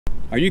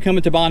Are you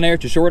coming to Bonaire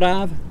to shore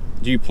dive?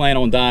 Do you plan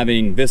on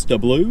diving Vista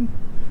Blue?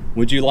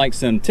 Would you like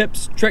some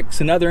tips,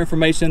 tricks, and other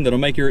information that'll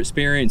make your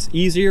experience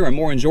easier and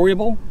more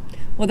enjoyable?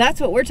 Well,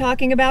 that's what we're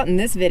talking about in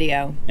this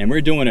video. And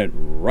we're doing it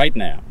right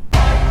now.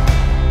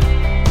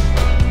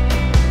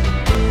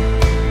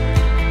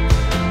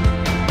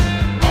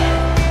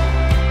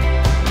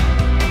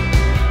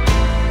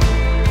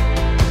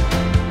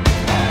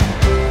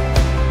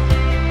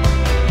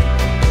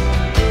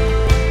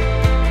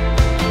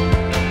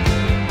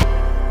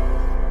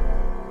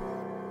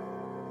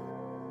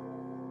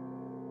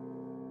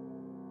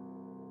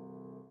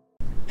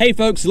 Hey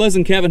folks, Liz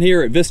and Kevin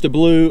here at Vista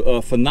Blue,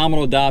 a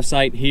phenomenal dive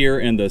site here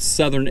in the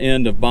southern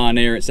end of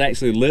Bonaire. It's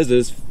actually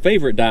Liz's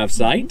favorite dive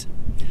site,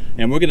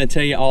 and we're going to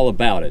tell you all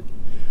about it.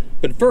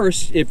 But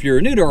first, if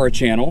you're new to our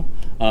channel,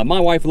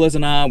 my wife Liz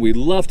and I, we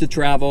love to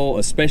travel,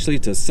 especially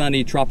to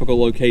sunny tropical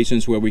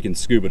locations where we can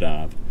scuba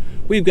dive.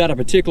 We've got a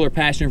particular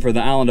passion for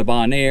the island of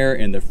Bonaire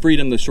and the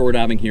freedom the shore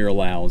diving here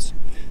allows.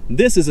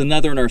 This is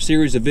another in our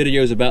series of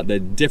videos about the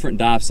different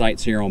dive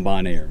sites here on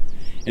Bonaire.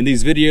 In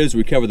these videos,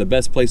 we cover the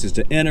best places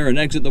to enter and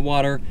exit the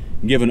water,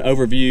 give an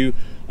overview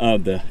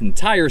of the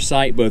entire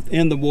site, both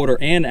in the water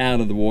and out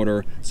of the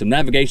water, some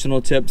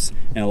navigational tips,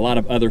 and a lot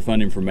of other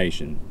fun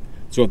information.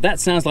 So if that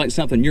sounds like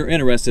something you're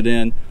interested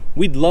in,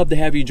 we'd love to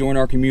have you join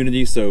our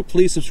community, so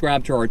please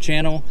subscribe to our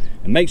channel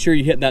and make sure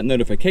you hit that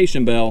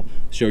notification bell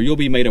so you'll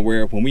be made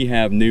aware when we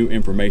have new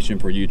information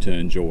for you to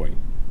enjoy.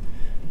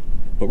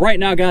 But right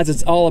now, guys,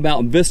 it's all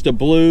about Vista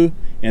Blue,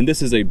 and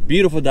this is a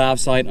beautiful dive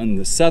site on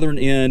the southern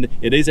end.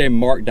 It is a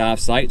marked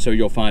dive site, so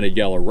you'll find a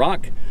yellow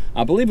rock.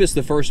 I believe it's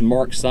the first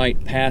marked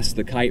site past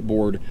the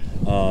kiteboard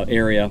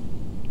area,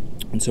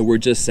 and so we're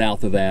just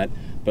south of that.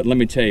 But let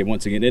me tell you,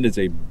 once again, it is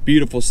a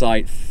beautiful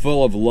site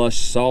full of lush,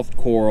 soft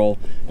coral,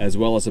 as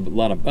well as a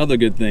lot of other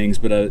good things.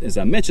 But as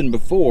I mentioned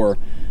before,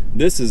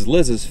 this is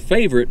Liz's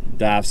favorite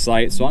dive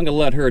site, so I'm going to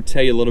let her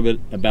tell you a little bit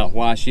about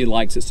why she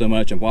likes it so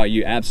much and why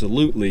you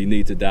absolutely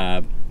need to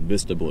dive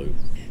Vista Blue.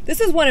 This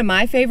is one of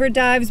my favorite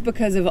dives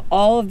because of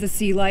all of the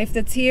sea life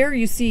that's here.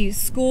 You see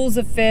schools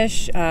of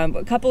fish.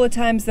 A couple of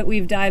times that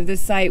we've dived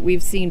this site,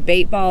 we've seen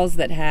bait balls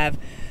that have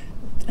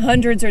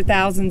hundreds or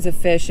thousands of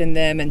fish in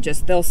them, and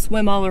just they'll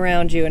swim all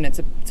around you, and it's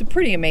a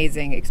pretty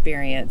amazing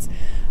experience.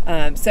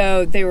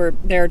 So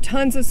there are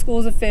tons of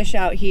schools of fish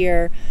out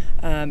here.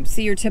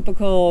 See your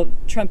typical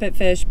trumpet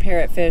fish,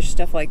 parrot fish,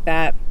 stuff like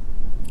that.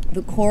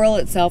 The coral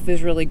itself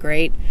is really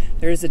great.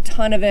 There's a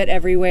ton of it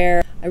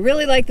everywhere. I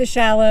really like the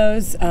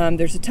shallows.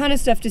 There's a ton of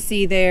stuff to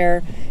see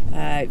there.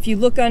 If you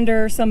look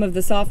under some of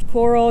the soft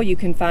coral, you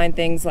can find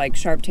things like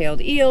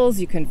sharp-tailed eels,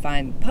 you can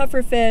find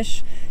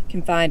pufferfish, you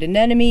can find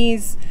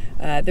anemones.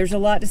 There's a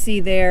lot to see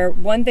there.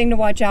 One thing to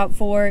watch out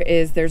for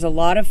is there's a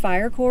lot of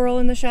fire coral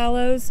in the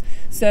shallows,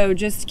 so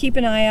just keep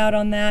an eye out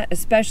on that,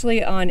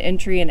 especially on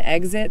entry and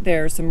exit.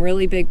 There are some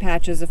really big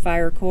patches of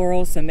fire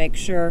coral, so make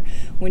sure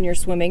when you're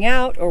swimming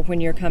out or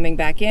when you're coming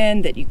back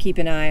in that you keep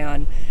an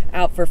eye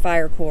out for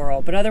fire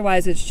coral. But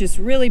otherwise, it's just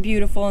really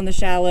beautiful in the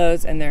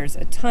shallows, and there's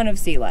a ton of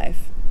sea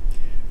life.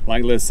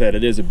 Like Liz said,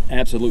 it is an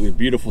absolutely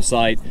beautiful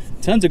site.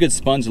 Tons of good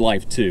sponge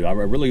life too. I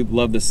really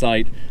love the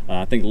site.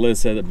 I think Liz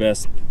said it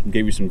best,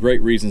 gave you some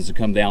great reasons to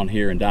come down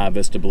here and dive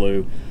Vista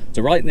Blue.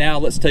 So right now,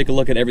 let's take a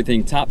look at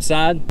everything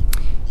topside.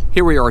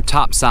 Here we are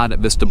topside at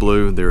Vista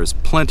Blue. There is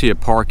plenty of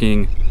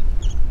parking,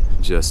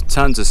 just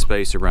tons of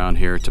space around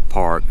here to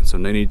park, so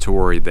no need to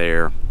worry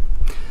there.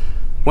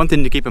 One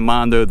thing to keep in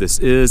mind though, this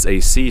is a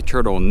sea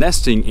turtle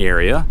nesting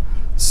area,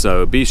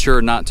 so be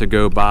sure not to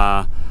go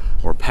by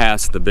or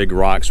past the big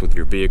rocks with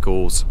your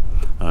vehicles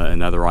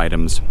and other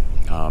items.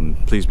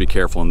 Please be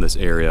careful in this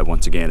area.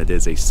 Once again, it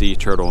is a sea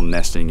turtle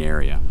nesting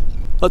area.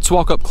 Let's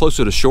walk up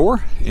closer to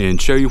shore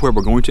and show you where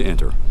we're going to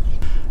enter.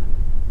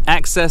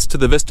 Access to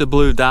the Vista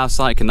Blue dive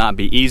site cannot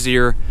be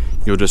easier.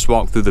 You'll just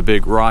walk through the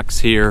big rocks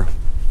here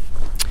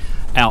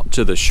out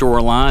to the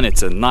shoreline.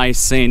 It's a nice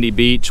sandy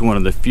beach, one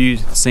of the few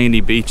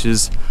sandy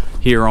beaches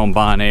here on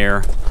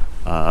Bonaire.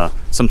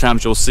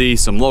 Sometimes you'll see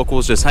some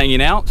locals just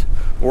hanging out,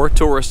 or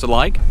tourists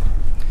alike,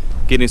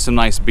 getting some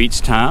nice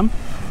beach time.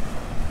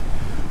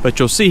 But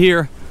you'll see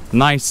here,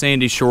 nice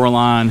sandy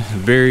shoreline,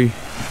 very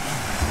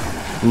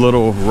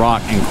little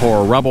rock and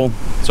coral rubble.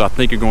 So I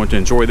think you're going to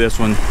enjoy this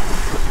one.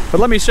 But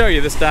let me show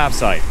you this dive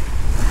site.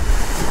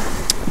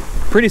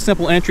 Pretty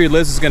simple entry.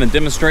 Liz is going to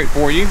demonstrate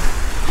for you.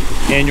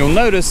 And you'll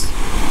notice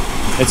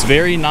it's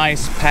very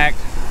nice, packed,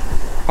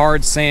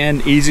 hard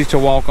sand, easy to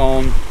walk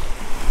on.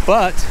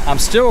 But I'm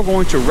still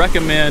going to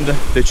recommend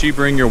that you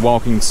bring your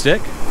walking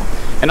stick,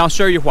 and I'll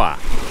show you why.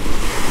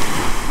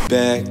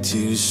 Back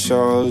to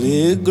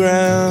solid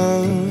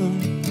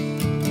ground.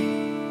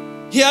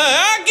 Yeah,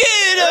 I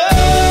get up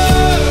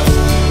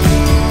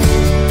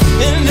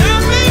and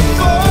I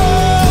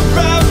fall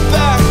right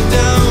back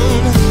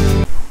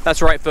down.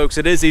 That's right, folks,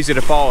 it is easy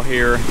to fall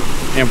here.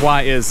 And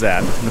why is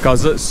that?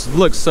 Because this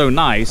looks so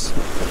nice,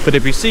 but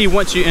if you see,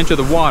 once you enter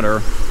the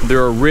water,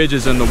 there are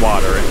ridges in the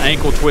water and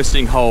ankle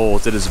twisting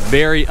holes. It is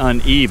very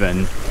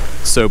uneven,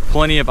 so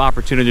plenty of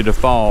opportunity to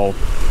fall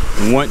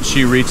once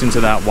you reach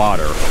into that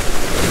water.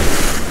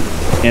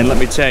 And let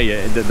me tell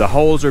you, the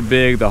holes are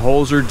big, the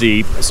holes are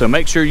deep, so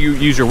make sure you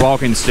use your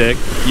walking stick.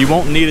 You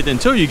won't need it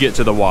until you get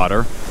to the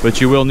water, but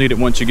you will need it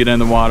once you get in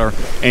the water,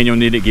 and you'll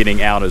need it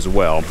getting out as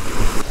well.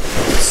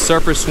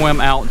 Surface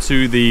swim out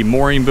to the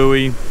mooring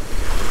buoy.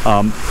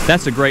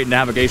 That's a great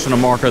navigational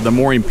marker. The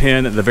mooring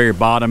pin at the very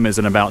bottom is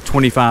in about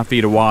 25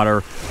 feet of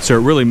water, so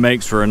it really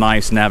makes for a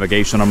nice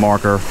navigational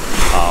marker.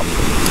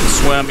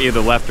 Swim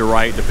either left or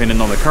right, depending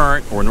on the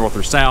current, or north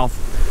or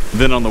south.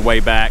 Then on the way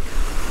back,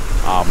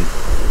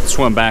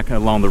 swim back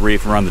along the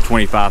reef around the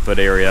 25-foot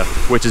area,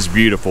 which is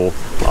beautiful.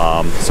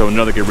 So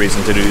another good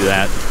reason to do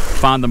that.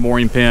 Find the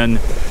mooring pin,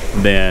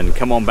 then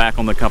come on back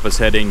on the compass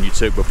heading you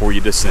took before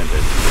you descended.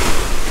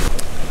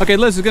 Okay,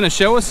 Liz is going to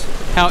show us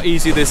how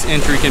easy this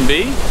entry can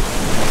be.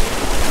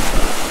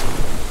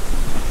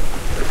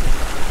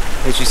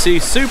 As you see,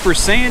 super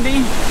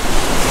sandy,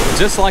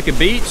 just like a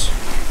beach.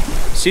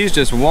 She's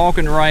just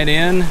walking right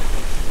in.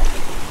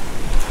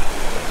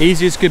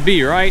 Easy as could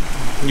be, right?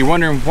 You're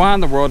wondering why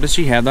in the world does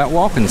she have that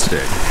walking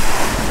stick?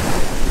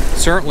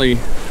 Certainly,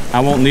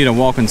 I won't need a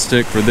walking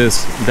stick for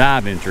this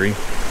dive entry,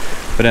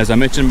 but as I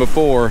mentioned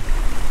before,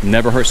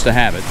 never hurts to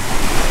have it.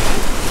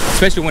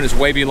 Especially when it's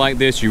wavy like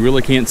this, you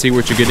really can't see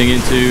what you're getting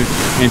into,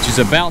 and she's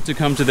about to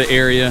come to the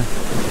area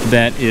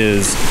that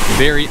is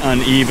very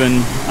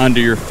uneven under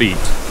your feet.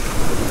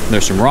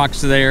 There's some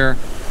rocks there.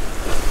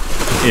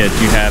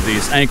 You have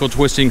these ankle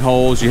twisting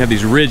holes, you have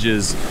these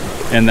ridges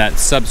in that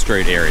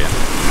substrate area.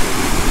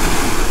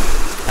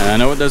 And I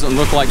know it doesn't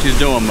look like she's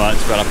doing much,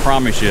 but I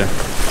promise you,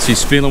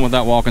 she's feeling with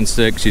that walking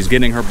stick, she's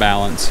getting her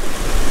balance,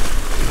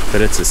 but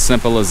it's as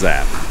simple as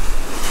that.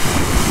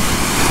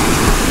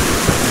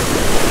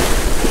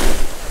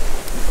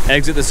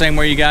 Exit the same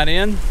way you got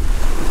in,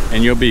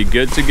 and you'll be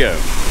good to go.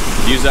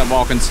 Use that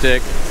walking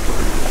stick.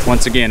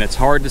 Once again, it's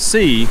hard to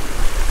see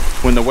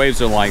when the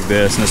waves are like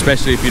this, and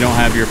especially if you don't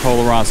have your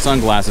polarized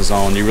sunglasses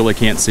on, you really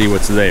can't see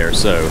what's there.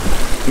 So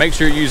make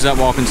sure you use that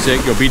walking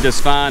stick. You'll be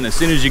just fine. As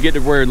soon as you get to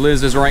where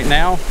Liz is right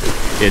now,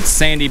 it's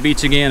sandy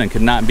beach again and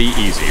could not be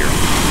easier.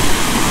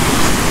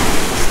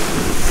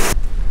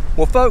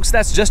 Well folks,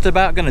 that's just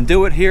about going to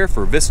do it here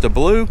for Vista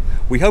Blue.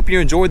 We hope you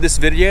enjoyed this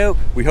video.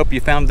 We hope you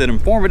found it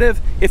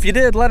informative. If you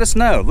did, let us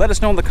know. Let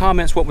us know in the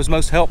comments what was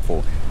most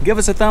helpful. Give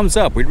us a thumbs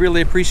up. We'd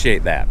really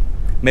appreciate that.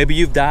 Maybe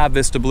you've dived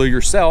Vista Blue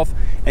yourself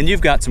and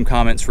you've got some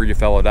comments for your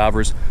fellow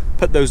divers.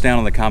 Put those down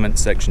in the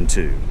comments section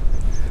too.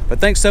 But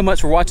thanks so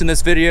much for watching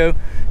this video.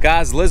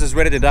 Guys, Liz is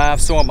ready to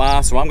dive, so am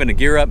I, so I'm going to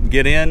gear up and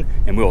get in,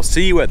 and we'll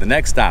see you at the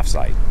next dive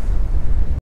site.